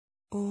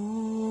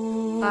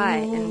Hi,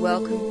 and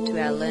welcome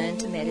to our Learn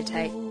to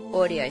Meditate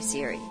audio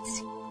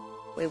series.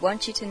 We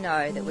want you to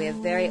know that we are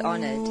very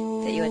honoured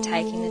that you are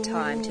taking the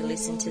time to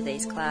listen to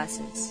these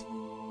classes.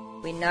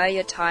 We know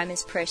your time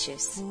is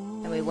precious,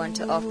 and we want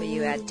to offer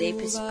you our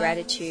deepest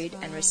gratitude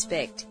and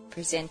respect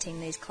presenting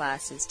these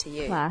classes to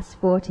you. Class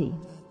 40,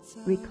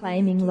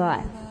 Reclaiming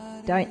Life,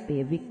 Don't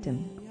Be a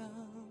Victim.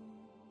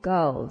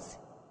 Goals.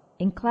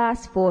 In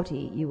Class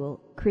 40, you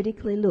will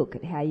critically look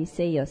at how you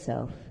see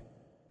yourself.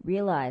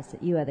 Realize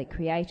that you are the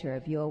creator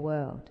of your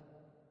world.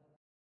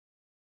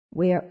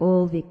 We are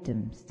all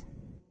victims.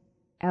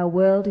 Our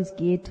world is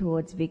geared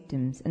towards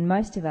victims, and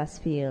most of us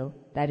feel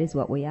that is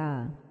what we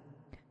are.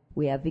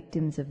 We are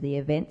victims of the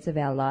events of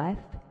our life.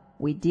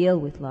 We deal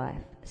with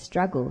life,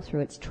 struggle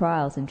through its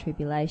trials and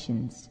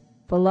tribulations,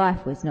 for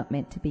life was not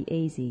meant to be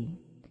easy.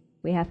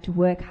 We have to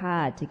work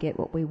hard to get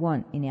what we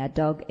want in our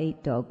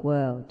dog-eat-dog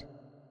world.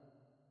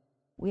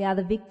 We are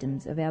the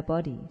victims of our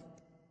bodies.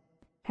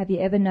 Have you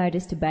ever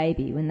noticed a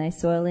baby when they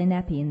soil their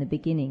nappy in the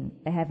beginning?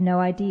 They have no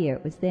idea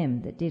it was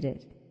them that did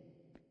it.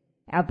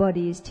 Our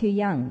body is too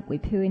young. We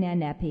poo in our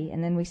nappy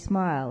and then we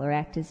smile or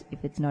act as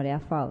if it's not our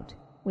fault.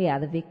 We are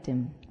the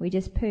victim. We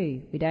just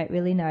poo. We don't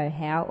really know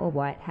how or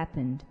why it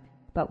happened,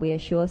 but we are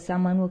sure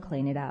someone will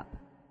clean it up.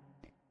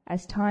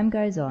 As time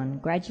goes on,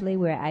 gradually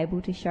we are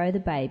able to show the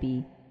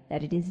baby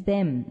that it is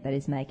them that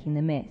is making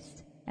the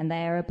mess, and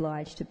they are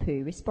obliged to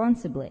poo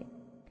responsibly.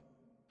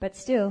 But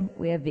still,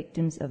 we are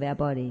victims of our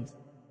bodies.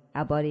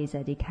 Our bodies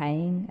are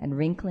decaying and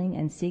wrinkling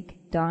and sick,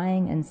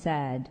 dying and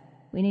sad.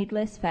 We need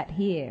less fat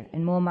here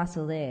and more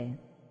muscle there.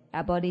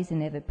 Our bodies are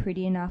never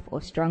pretty enough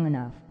or strong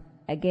enough.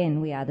 Again,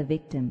 we are the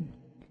victim.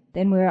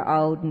 Then we are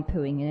old and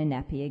pooing in a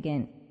nappy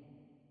again.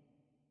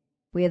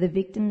 We are the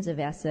victims of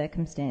our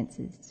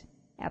circumstances.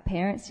 Our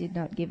parents did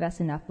not give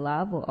us enough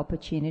love or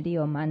opportunity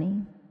or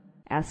money.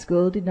 Our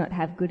school did not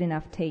have good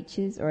enough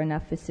teachers or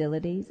enough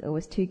facilities, or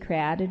was too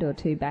crowded or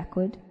too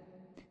backward.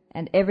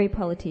 And every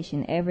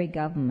politician, every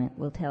government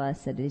will tell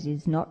us that it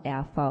is not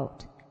our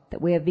fault, that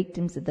we are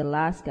victims of the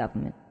last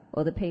government,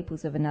 or the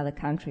peoples of another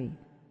country,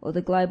 or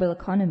the global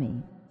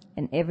economy,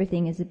 and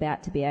everything is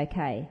about to be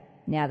okay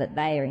now that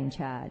they are in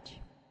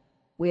charge.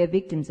 We are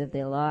victims of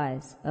their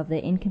lies, of their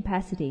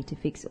incapacity to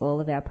fix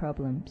all of our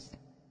problems.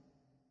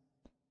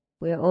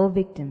 We are all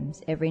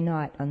victims every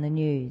night on the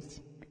news.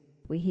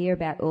 We hear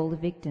about all the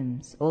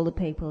victims, all the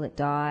people that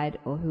died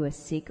or who are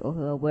sick or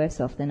who are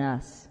worse off than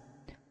us.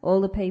 All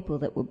the people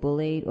that were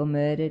bullied or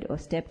murdered or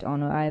stepped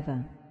on or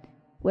over.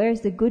 Where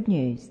is the good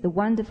news, the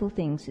wonderful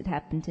things that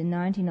happen to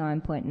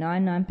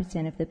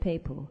 99.99% of the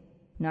people,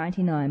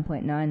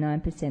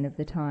 99.99% of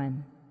the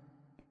time?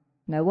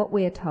 No, what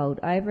we are told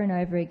over and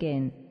over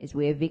again is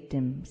we are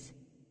victims.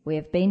 We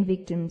have been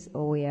victims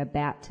or we are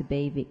about to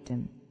be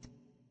victims.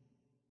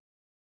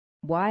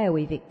 Why are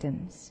we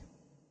victims?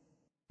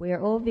 We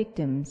are all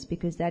victims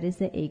because that is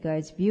the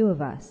ego's view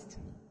of us.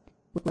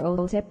 We are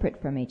all separate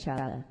from each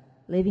other,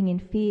 living in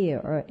fear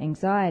or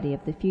anxiety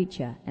of the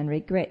future and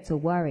regrets or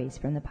worries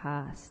from the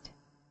past.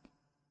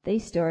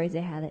 These stories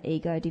are how the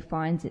ego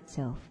defines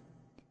itself.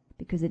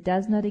 Because it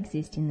does not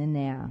exist in the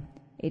now,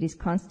 it is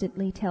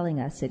constantly telling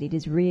us that it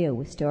is real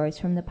with stories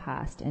from the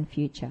past and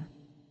future.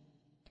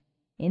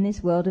 In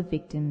this world of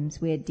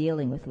victims, we are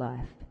dealing with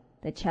life,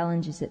 the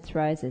challenges it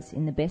throws us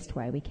in the best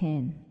way we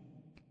can.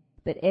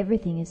 But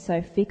everything is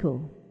so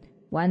fickle.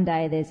 One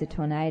day there's a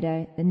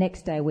tornado, the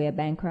next day we are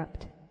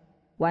bankrupt.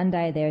 One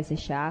day there is a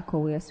shark,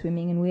 or we are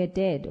swimming and we are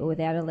dead or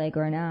without a leg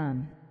or an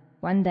arm.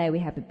 One day we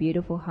have a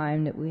beautiful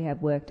home that we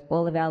have worked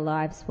all of our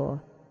lives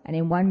for, and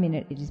in 1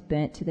 minute it is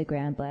burnt to the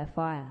ground by a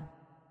fire.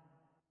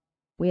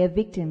 We are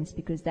victims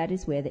because that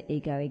is where the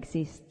ego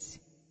exists,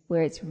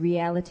 where its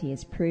reality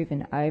is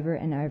proven over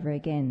and over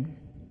again.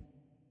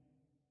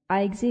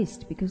 I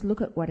exist because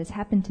look at what has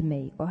happened to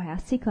me, or how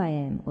sick I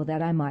am, or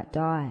that I might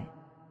die.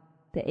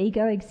 The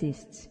ego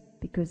exists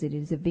because it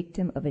is a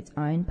victim of its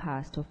own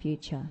past or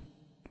future.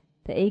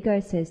 The ego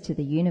says to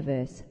the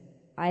universe,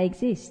 I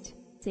exist.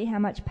 See how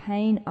much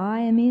pain I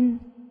am in?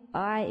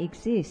 I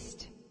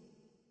exist.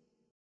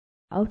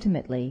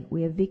 Ultimately,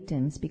 we are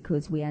victims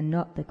because we are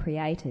not the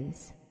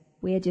creators.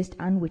 We are just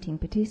unwitting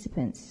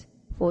participants,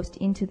 forced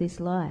into this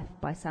life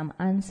by some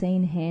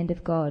unseen hand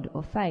of God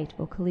or fate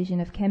or collision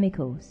of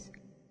chemicals.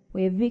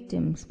 We are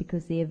victims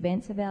because the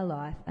events of our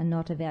life are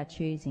not of our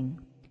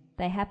choosing.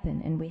 They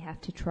happen and we have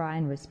to try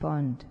and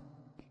respond.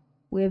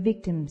 We are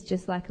victims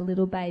just like a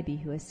little baby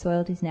who has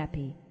soiled his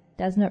nappy,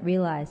 does not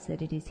realize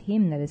that it is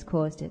him that has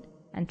caused it,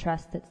 and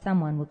trusts that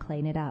someone will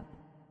clean it up.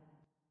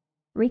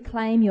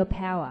 Reclaim your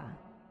power.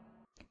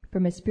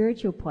 From a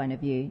spiritual point of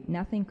view,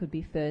 nothing could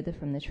be further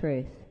from the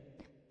truth.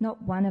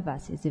 Not one of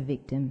us is a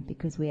victim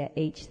because we are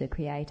each the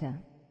creator.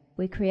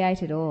 We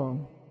create it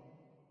all.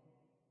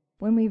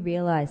 When we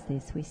realize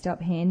this, we stop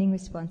handing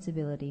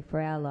responsibility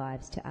for our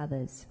lives to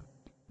others.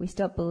 We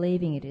stop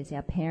believing it is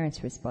our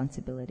parents'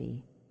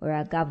 responsibility, or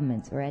our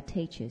governments, or our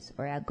teachers,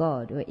 or our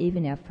God, or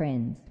even our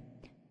friends.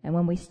 And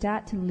when we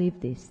start to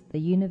live this, the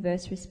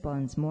universe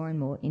responds more and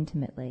more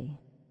intimately.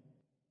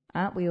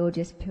 Aren't we all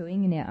just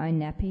pooing in our own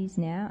nappies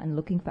now and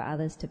looking for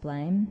others to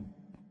blame?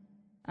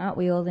 Aren't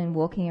we all then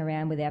walking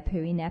around with our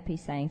pooey nappy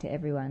saying to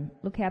everyone,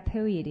 look how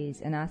pooey it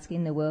is, and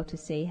asking the world to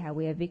see how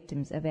we are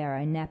victims of our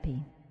own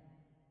nappy?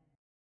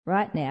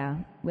 Right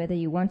now, whether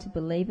you want to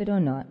believe it or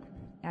not,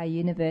 our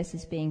universe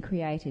is being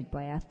created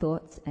by our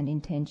thoughts and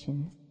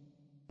intentions.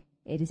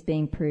 It is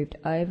being proved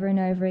over and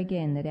over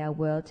again that our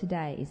world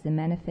today is the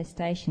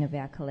manifestation of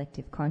our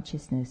collective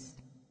consciousness.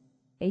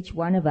 Each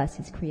one of us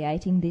is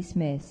creating this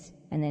mess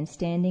and then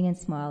standing and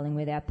smiling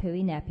with our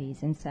pooey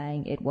nappies and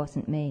saying, it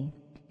wasn't me.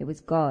 It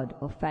was God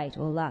or fate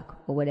or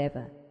luck or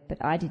whatever,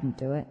 but I didn't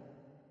do it.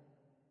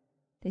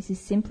 This is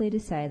simply to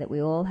say that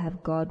we all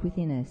have God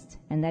within us,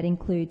 and that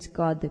includes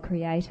God the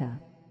Creator.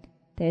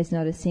 There is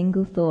not a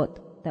single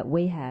thought that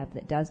we have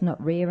that does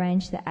not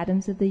rearrange the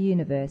atoms of the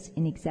universe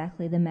in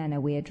exactly the manner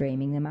we are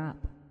dreaming them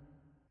up.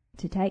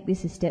 To take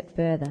this a step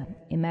further,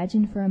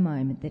 imagine for a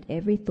moment that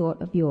every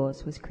thought of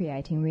yours was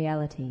creating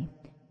reality.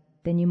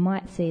 Then you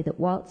might see that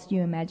whilst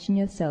you imagine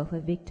yourself a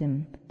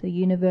victim, the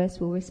universe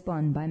will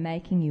respond by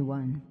making you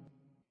one.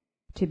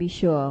 To be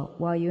sure,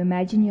 while you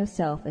imagine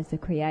yourself as the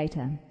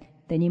creator,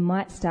 then you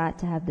might start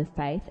to have the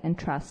faith and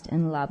trust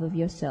and love of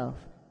yourself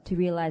to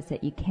realize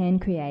that you can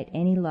create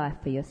any life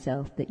for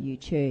yourself that you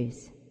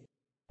choose.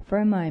 For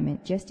a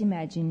moment, just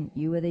imagine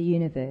you are the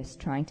universe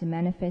trying to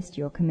manifest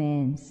your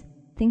commands.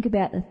 Think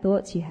about the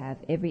thoughts you have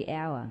every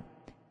hour.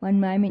 One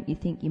moment you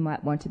think you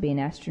might want to be an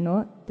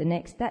astronaut, the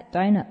next that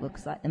donut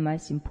looks like the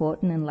most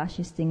important and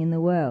luscious thing in the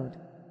world.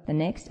 The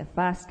next a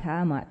fast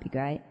car might be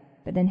great,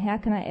 but then how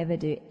can I ever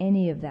do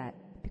any of that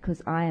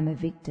because I am a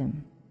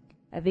victim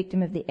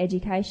of the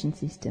education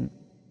system,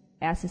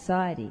 our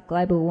society,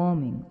 global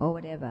warming, or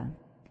whatever.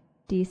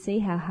 Do you see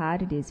how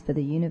hard it is for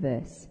the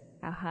universe,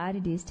 how hard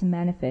it is to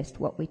manifest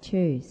what we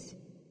choose?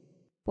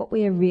 What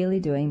we are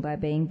really doing by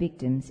being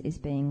victims is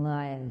being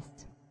liars.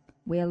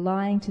 We are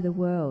lying to the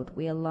world,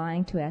 we are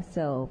lying to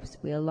ourselves,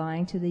 we are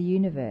lying to the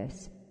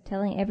universe,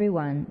 telling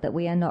everyone that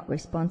we are not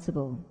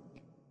responsible.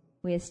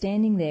 We are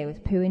standing there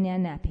with poo in our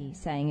nappy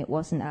saying it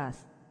wasn't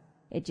us,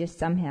 it just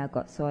somehow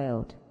got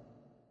soiled.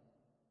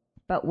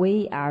 But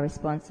we are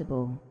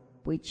responsible.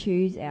 We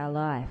choose our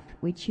life,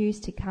 we choose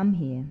to come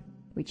here,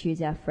 we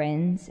choose our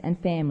friends and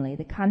family,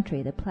 the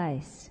country, the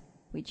place.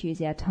 We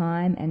choose our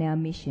time and our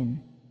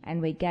mission,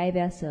 and we gave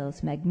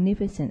ourselves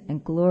magnificent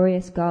and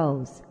glorious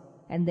goals.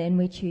 And then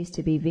we choose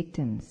to be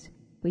victims.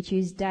 We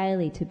choose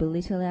daily to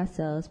belittle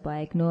ourselves by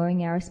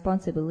ignoring our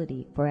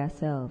responsibility for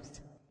ourselves.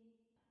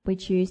 We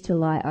choose to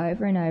lie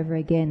over and over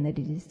again that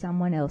it is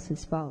someone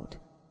else's fault,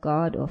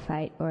 God or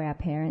fate or our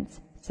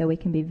parents, so we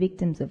can be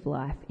victims of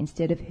life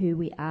instead of who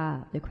we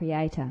are, the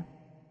Creator.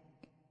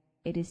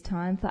 It is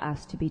time for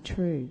us to be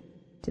true,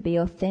 to be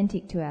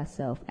authentic to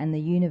ourselves and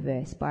the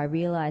universe by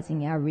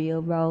realizing our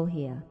real role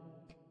here.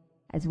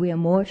 As we are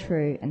more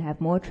true and have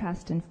more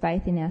trust and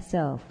faith in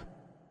ourselves,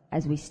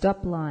 as we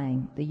stop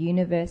lying, the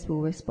universe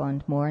will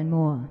respond more and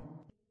more.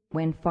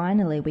 When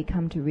finally we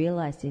come to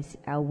realize this,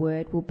 our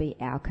word will be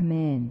our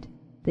command.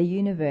 The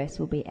universe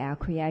will be our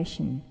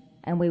creation,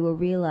 and we will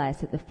realize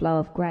that the flow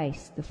of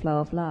grace, the flow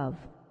of love,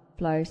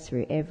 flows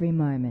through every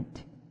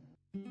moment.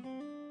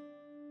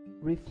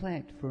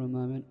 Reflect for a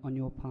moment on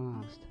your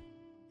past.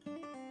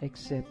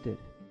 Accept it.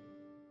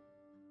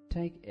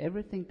 Take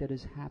everything that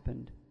has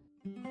happened,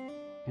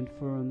 and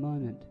for a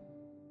moment,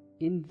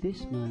 in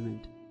this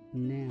moment,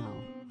 now,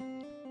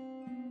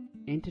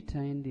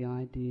 entertain the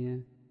idea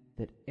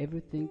that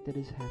everything that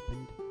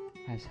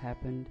has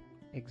happened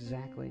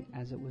exactly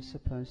as it was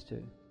supposed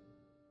to.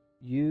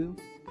 You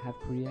have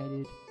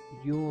created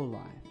your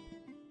life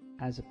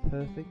as a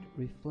perfect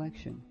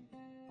reflection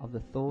of the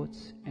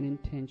thoughts and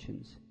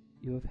intentions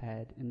you have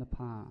had in the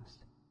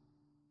past.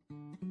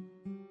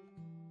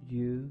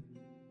 You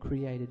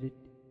created it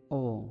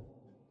all.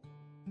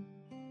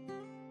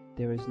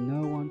 There is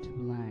no one to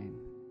blame.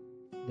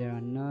 There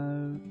are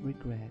no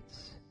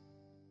regrets.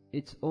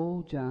 It's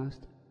all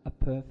just a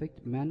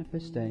perfect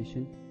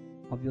manifestation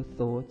of your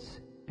thoughts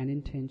and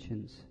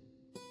intentions.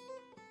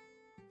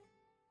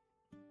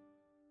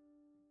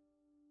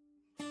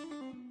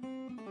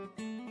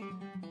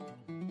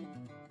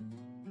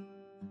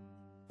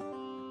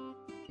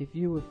 If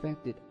you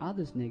affected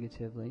others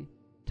negatively,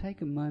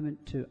 take a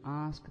moment to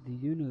ask the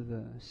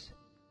universe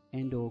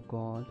and/or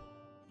God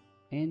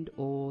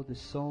and/or the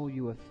soul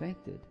you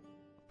affected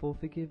for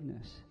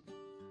forgiveness.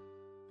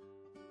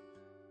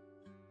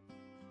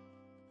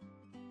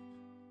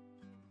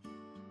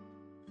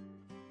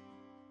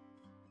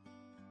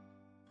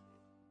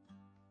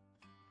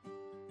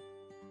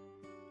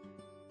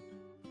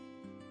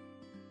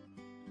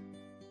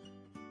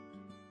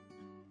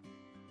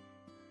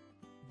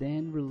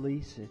 Then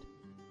release it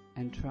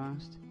and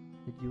trust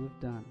that you have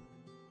done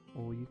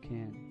all you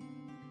can.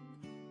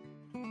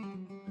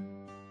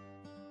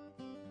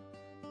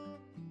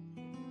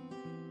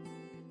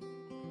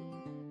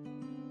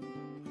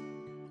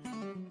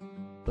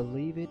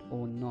 Believe it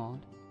or not,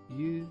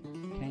 you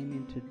came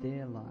into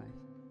their life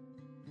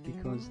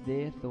because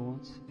their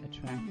thoughts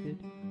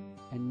attracted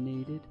and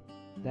needed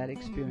that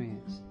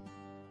experience.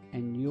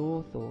 and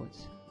your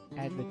thoughts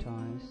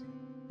advertise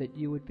that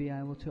you would be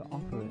able to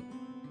offer it.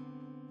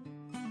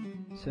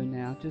 So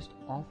now just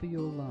offer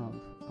your love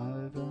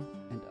over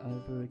and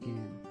over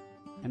again,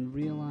 and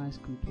realize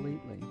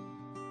completely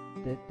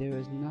that there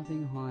is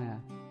nothing higher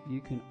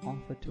you can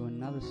offer to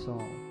another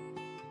soul,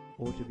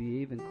 or to be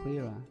even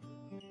clearer,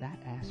 that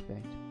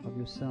aspect of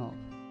yourself.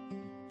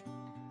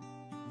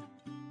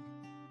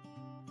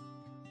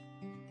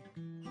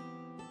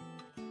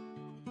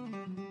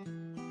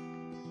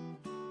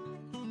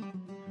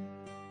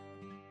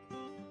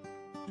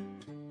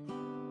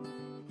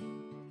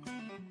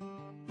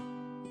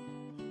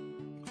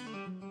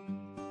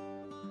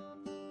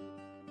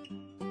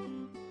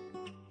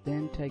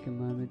 Then take a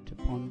moment to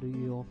ponder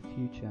your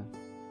future.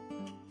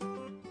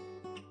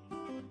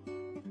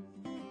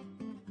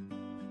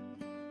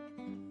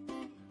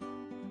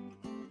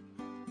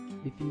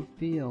 If you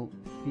feel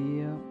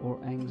fear or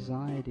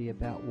anxiety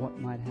about what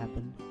might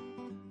happen,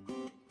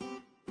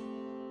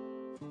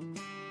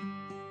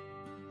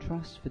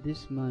 trust for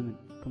this moment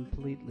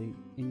completely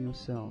in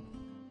yourself.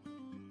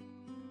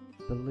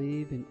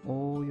 Believe in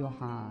all your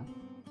heart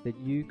that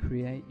you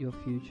create your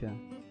future,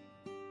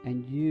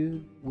 and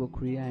you will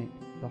create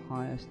the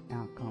highest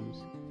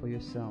outcomes for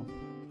yourself.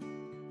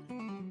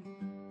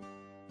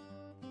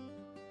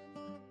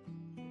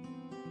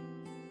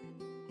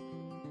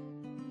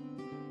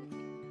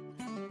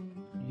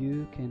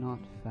 You cannot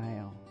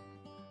fail.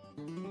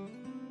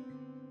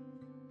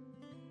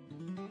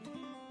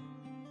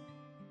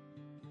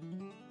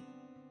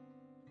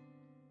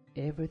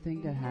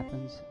 Everything that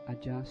happens are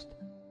just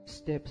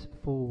steps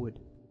forward.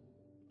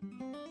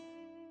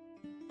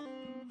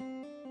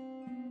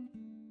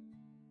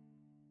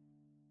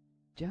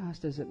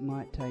 Just as it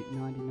might take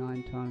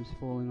 99 times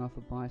falling off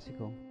a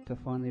bicycle to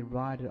finally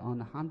ride it on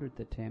the 100th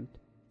attempt,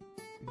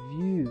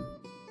 view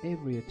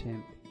every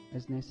attempt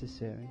as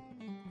necessary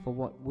for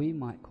what we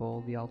might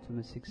call the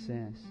ultimate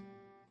success.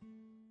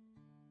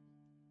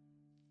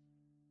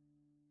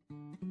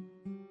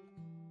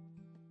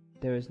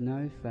 There is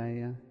no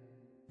failure,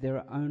 there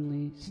are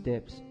only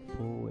steps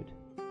forward.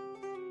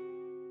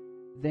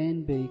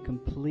 Then be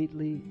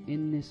completely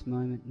in this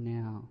moment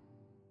now,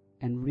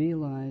 and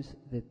realize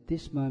that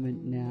this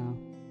moment now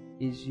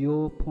is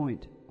your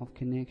point of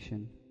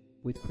connection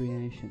with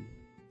creation.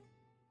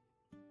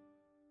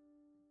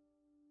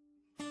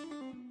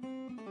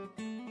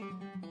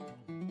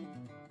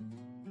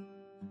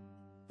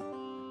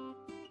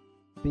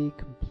 Be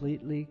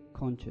completely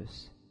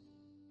conscious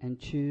and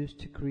choose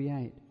to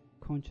create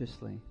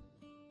consciously.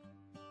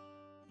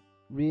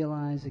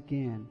 Realize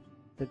again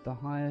that the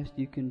highest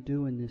you can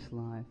do in this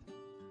life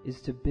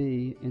is to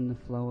be in the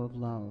flow of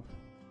love.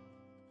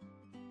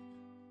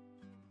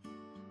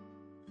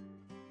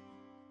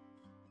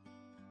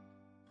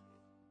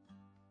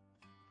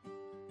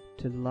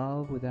 To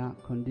love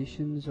without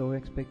conditions or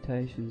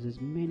expectations as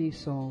many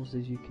souls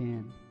as you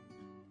can.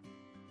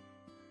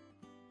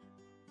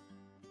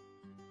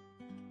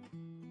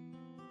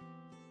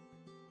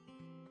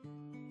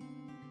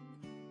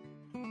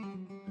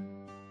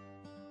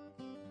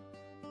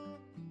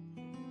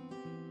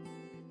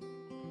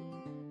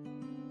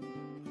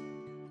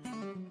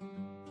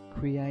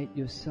 Create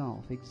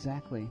yourself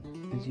exactly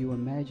as you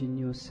imagine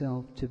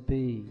yourself to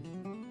be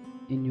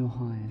in your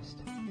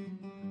highest.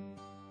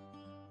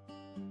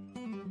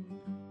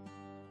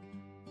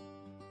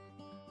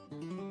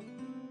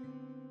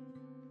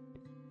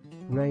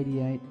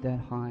 Radiate that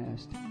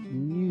highest,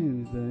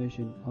 new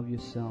version of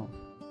yourself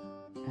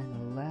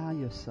and allow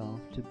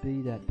yourself to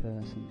be that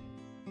person.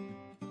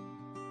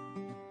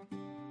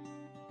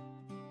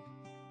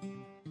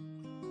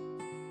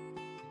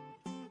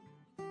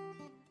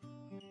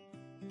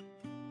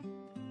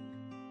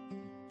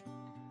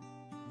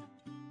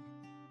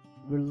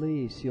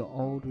 Release your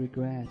old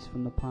regrets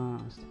from the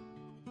past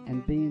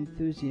and be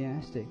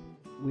enthusiastic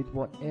with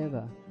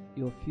whatever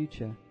your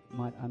future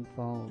might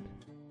unfold.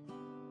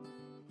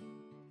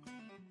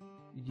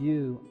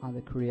 You are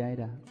the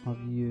creator of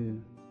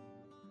you.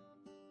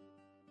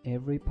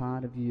 Every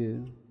part of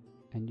you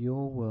and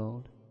your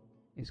world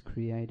is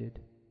created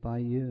by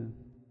you.